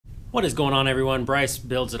What is going on, everyone? Bryce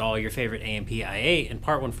builds it all, your favorite A&P I-8 and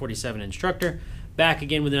Part 147 instructor. Back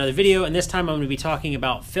again with another video, and this time I'm going to be talking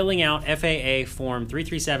about filling out FAA Form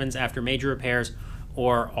 337s after major repairs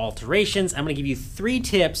or alterations. I'm going to give you 3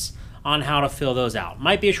 tips on how to fill those out.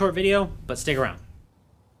 Might be a short video, but stick around.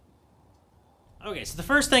 Okay, so the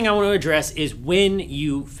first thing I want to address is when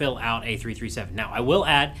you fill out a 337. Now, I will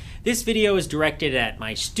add, this video is directed at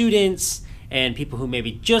my students and people who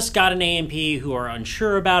maybe just got an A&P who are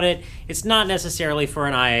unsure about it. It's not necessarily for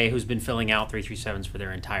an IA who's been filling out 337s for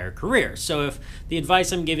their entire career. So if the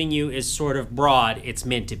advice I'm giving you is sort of broad, it's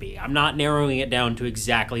meant to be. I'm not narrowing it down to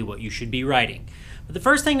exactly what you should be writing. But the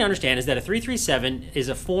first thing to understand is that a 337 is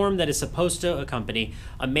a form that is supposed to accompany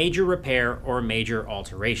a major repair or a major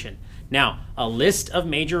alteration. Now, a list of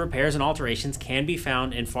major repairs and alterations can be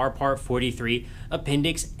found in FAR Part 43,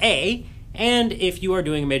 Appendix A, and if you are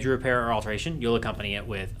doing a major repair or alteration, you'll accompany it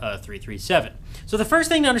with a 337. So the first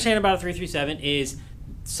thing to understand about a 337 is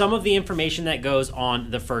some of the information that goes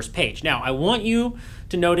on the first page. Now, I want you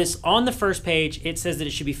to notice on the first page, it says that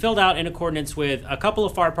it should be filled out in accordance with a couple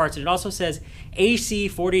of FAR parts, and it also says AC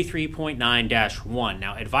 43.9-1.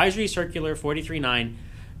 Now, Advisory Circular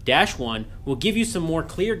 43.9-1 will give you some more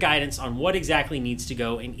clear guidance on what exactly needs to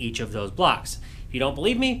go in each of those blocks. If you don't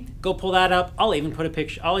believe me, go pull that up. I'll even put a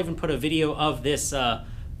picture. I'll even put a video of this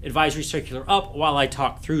advisory circular up while I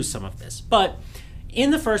talk through some of this. But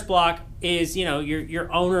in the first block is, you know,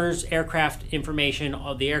 your owner's aircraft information,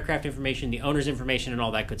 the aircraft information, the owner's information, and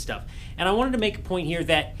all that good stuff. And I wanted to make a point here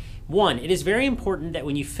that, one, it is very important that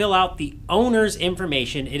when you fill out the owner's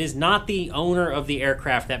information, it is not the owner of the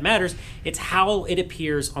aircraft that matters, it's how it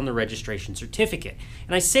appears on the registration certificate.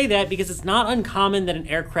 And I say that because it's not uncommon that an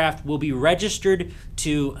aircraft will be registered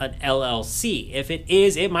to an LLC. If it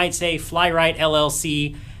is, it might say Flyright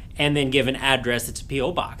LLC and then give an address that's a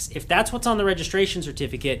P.O. box. If that's what's on the registration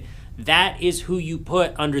certificate, that is who you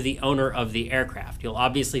put under the owner of the aircraft. You'll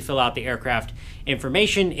obviously fill out the aircraft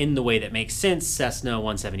information in the way that makes sense, Cessna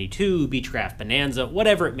 172, Beechcraft Bonanza,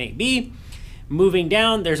 whatever it may be. Moving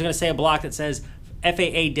down, there's going to say a block that says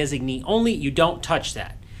FAA designee only. You don't touch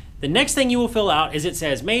that. The next thing you will fill out is it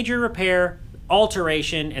says major repair,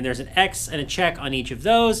 alteration, and there's an X and a check on each of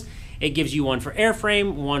those. It gives you one for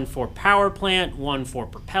airframe, one for power plant, one for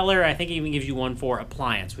propeller. I think it even gives you one for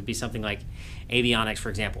appliance, would be something like avionics, for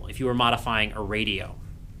example, if you were modifying a radio.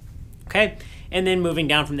 Okay, and then moving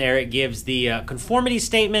down from there, it gives the conformity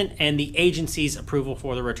statement and the agency's approval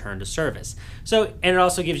for the return to service. So, and it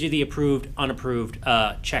also gives you the approved, unapproved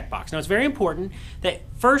checkbox. Now, it's very important that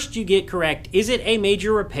first you get correct, is it a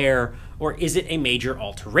major repair or is it a major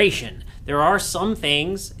alteration? There are some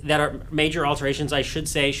things that are major alterations, I should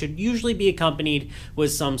say, should usually be accompanied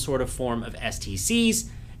with some sort of form of STCs,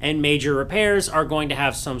 and major repairs are going to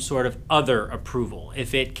have some sort of other approval.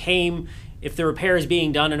 If the repair is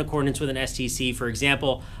being done in accordance with an STC, for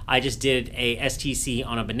example, I just did a STC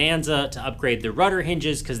on a Bonanza to upgrade the rudder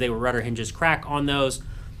hinges because they were rudder hinges crack on those.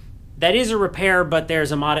 That is a repair, but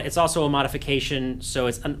there's it's also a modification, so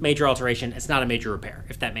it's a major alteration. It's not a major repair,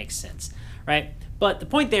 if that makes sense, right? But the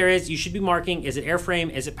point there is you should be marking, is it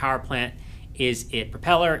airframe, is it power plant, is it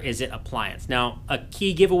propeller, is it appliance? Now, a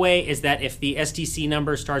key giveaway is that if the STC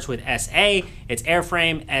number starts with SA, it's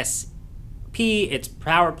airframe, SP, it's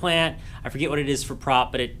power plant. I forget what it is for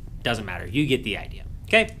prop, but it doesn't matter. You get the idea,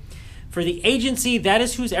 okay? For the agency, that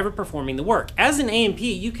is who's ever performing the work. As an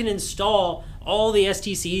A&P, you can install all the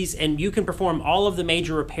STCs and you can perform all of the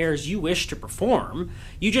major repairs you wish to perform.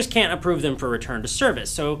 You just can't approve them for return to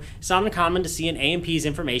service. So it's not uncommon to see an A&P's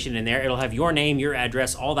information in there. It'll have your name, your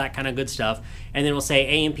address, all that kind of good stuff. And then it'll say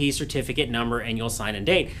A&P certificate number and you'll sign and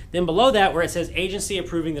date. Then below that, where it says agency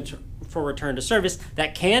approving for return to service,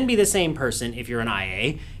 that can be the same person if you're an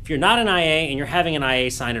IA. If you're not an IA and you're having an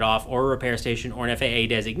IA sign it off, or a repair station or an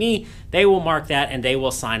FAA designee, they will mark that and they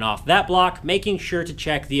will sign off that block, making sure to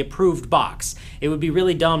check the approved box. It would be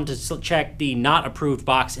really dumb to check the not approved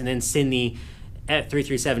box and then send the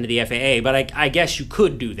 337 to the FAA, but I guess you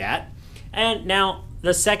could do that. And now,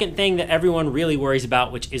 the second thing that everyone really worries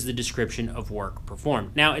about, which is the description of work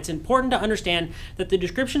performed. Now, it's important to understand that the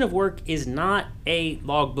description of work is not a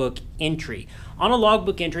logbook entry. On a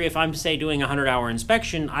logbook entry, if I'm, say, doing a 100-hour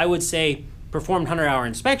inspection, I would say performed 100-hour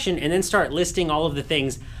inspection and then start listing all of the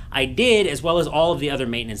things I did as well as all of the other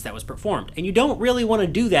maintenance that was performed. And you don't really want to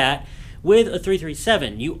do that with a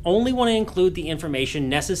 337. You only want to include the information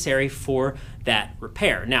necessary for that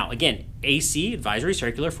repair. Now, again, AC, Advisory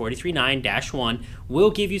Circular 43.9-1,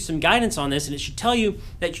 will give you some guidance on this, and it should tell you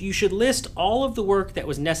that you should list all of the work that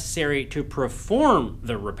was necessary to perform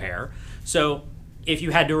the repair. So if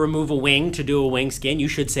you had to remove a wing to do a wing skin, you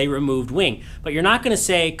should say removed wing. But you're not going to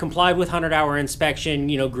say complied with 100-hour inspection,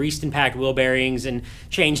 greased and packed wheel bearings and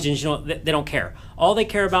changed engine. They don't care. All they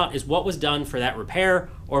care about is what was done for that repair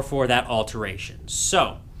or for that alteration.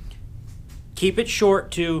 So keep it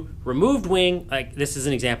short to removed wing. Like this is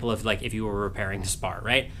an example of like if you were repairing the spar,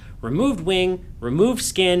 right? Removed wing, removed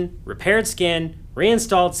skin,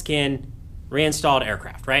 reinstalled skin, reinstalled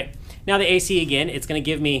aircraft, right? Now the AC again, it's going to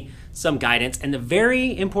give me some guidance. And the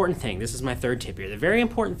very important thing, this is my third tip here, the very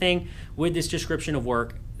important thing with this description of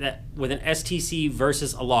work that with an STC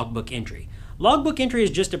versus a logbook entry. Logbook entry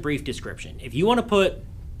is just a brief description. If you want to put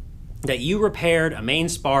that you repaired a main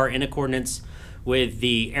spar in accordance with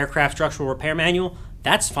the aircraft structural repair manual,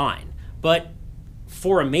 that's fine. But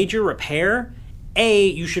for a major repair,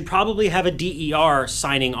 you should probably have a DER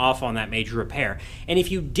signing off on that major repair. And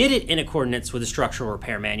if you did it in accordance with the structural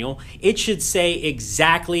repair manual, it should say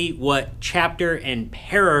exactly what chapter and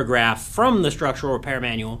paragraph from the structural repair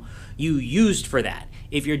manual you used for that.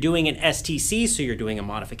 If you're doing an STC, so you're doing a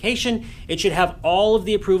modification, it should have all of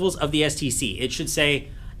the approvals of the STC. It should say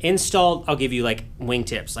installed, I'll give you like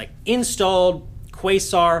wingtips, like installed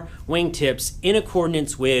Quasar wingtips in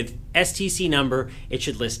accordance with STC number. It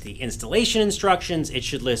should list the installation instructions. It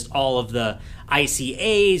should list all of the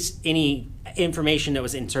ICAs, any information that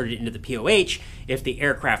was inserted into the POH. If the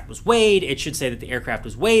aircraft was weighed, it should say that the aircraft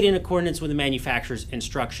was weighed in accordance with the manufacturer's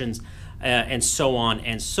instructions, and so on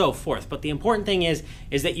and so forth. But the important thing is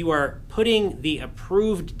that you are putting the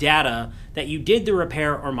approved data that you did the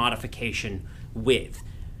repair or modification with.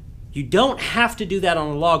 You don't have to do that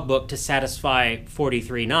on a logbook to satisfy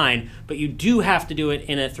 43.9, but you do have to do it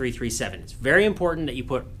in a 337. It's very important that you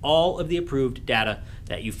put all of the approved data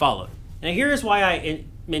that you followed. Now here is why I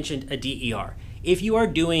mentioned a DER. If you are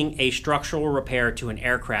doing a structural repair to an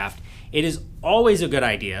aircraft, it is always a good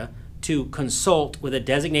idea to consult with a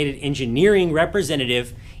designated engineering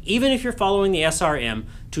representative, even if you're following the SRM,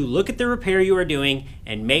 to look at the repair you are doing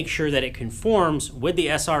and make sure that it conforms with the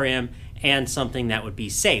SRM and something that would be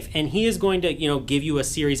safe. And he is going to, give you a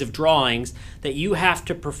series of drawings that you have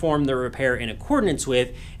to perform the repair in accordance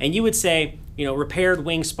with. And you would say, repaired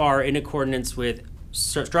wing spar in accordance with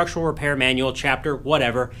structural repair manual, chapter,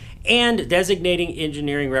 whatever, and designating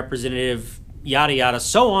engineering representative, yada, yada,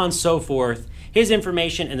 so on, so forth, his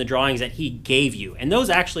information and the drawings that he gave you. And those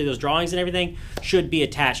drawings and everything should be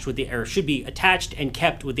attached and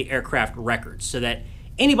kept with the aircraft records so that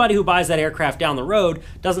anybody who buys that aircraft down the road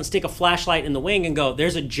doesn't stick a flashlight in the wing and go,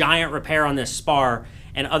 there's a giant repair on this spar,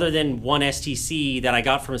 and other than one STC that I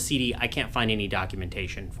got from a CD, I can't find any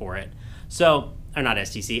documentation for it. So, or not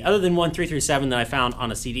STC, other than one 337 that I found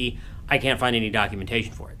on a CD, I can't find any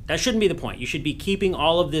documentation for it. That shouldn't be the point. You should be keeping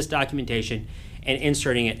all of this documentation and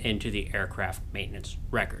inserting it into the aircraft maintenance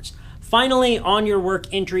records. Finally, on your work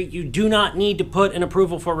entry, you do not need to put an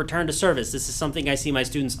approval for return to service. This is something I see my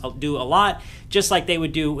students do a lot, just like they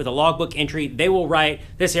would do with a logbook entry. They will write,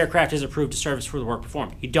 this aircraft is approved to service for the work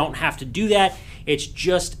performed. You don't have to do that. It's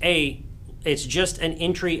just an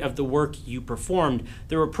entry of the work you performed.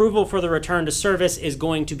 The approval for the return to service is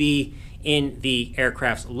going to be in the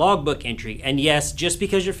aircraft's logbook entry. And yes, just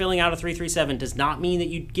because you're filling out a 337 does not mean that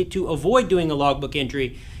you get to avoid doing a logbook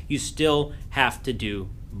entry. You still have to do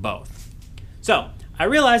both. So I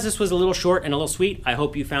realize this was a little short and a little sweet. I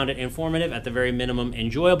hope you found it informative, at the very minimum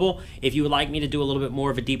enjoyable. If you would like me to do a little bit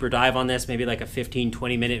more of a deeper dive on this, maybe like a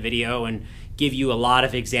 15-20 minute video and give you a lot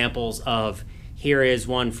of examples of here is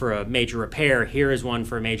one for a major repair, here is one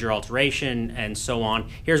for a major alteration, and so on.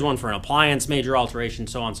 Here's one for an appliance major alteration,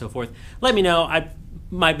 so on and so forth. Let me know. I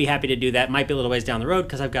might be happy to do that. Might be a little ways down the road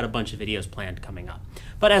because I've got a bunch of videos planned coming up.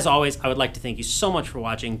 But as always, I would like to thank you so much for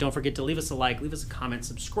watching. Don't forget to leave us a like, leave us a comment,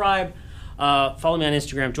 subscribe, follow me on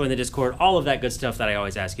Instagram, join the Discord, all of that good stuff that I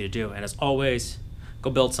always ask you to do. And as always, go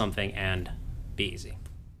build something and be easy.